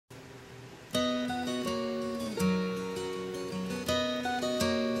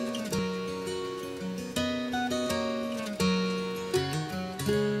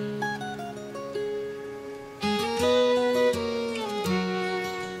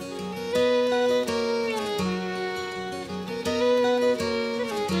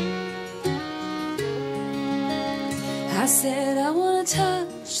I said I wanna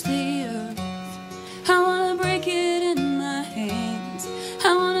touch the earth, I wanna break it in my hands,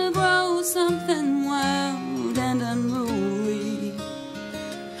 I wanna grow something wild and unruly.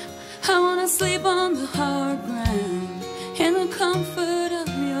 I wanna sleep on the hard ground in the comfort of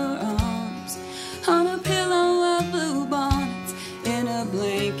your arms, on a pillow of blue bonnets, in a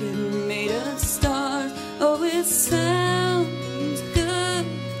blanket made of stars. Oh, it sounds good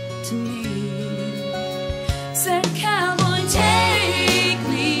to me. Said cowboy, take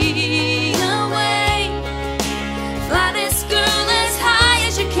me away, fly this girl as high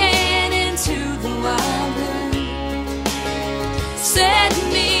as you can into the wild blue. Set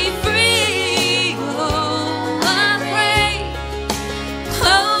me free, oh, I pray,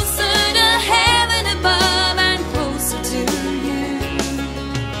 closer to heaven above and closer to you,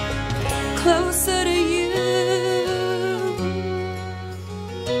 closer to you.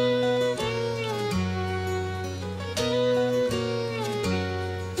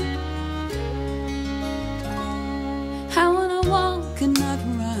 I wanna walk and not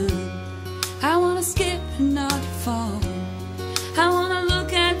run, I wanna skip and not fall, I wanna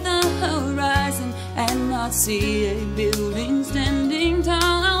look at the horizon and not see a building standing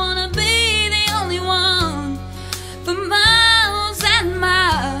tall. I wanna be the only one for miles and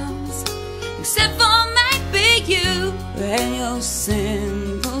miles, except for maybe you and your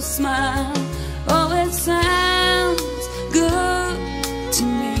simple smile. Oh, it sounds good to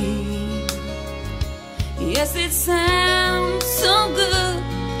me. Yes, it sounds so good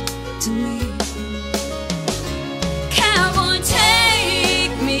to me. Cowboy,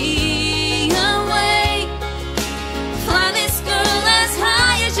 take me away, fly this girl as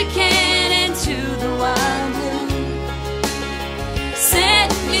high as you can into the wild blue. Set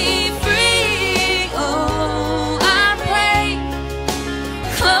me free, oh, I pray,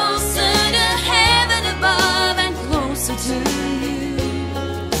 closer to heaven above and closer to you,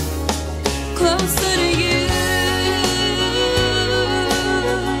 closer to you.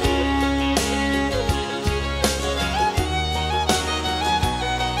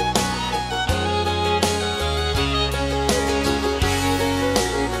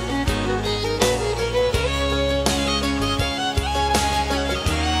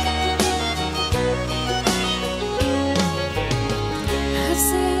 I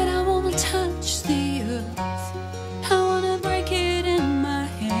said I wanna touch the earth, I wanna break it in my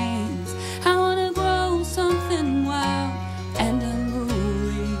hands, I wanna grow something wild and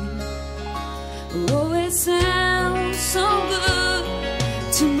unruly. Oh, it sounds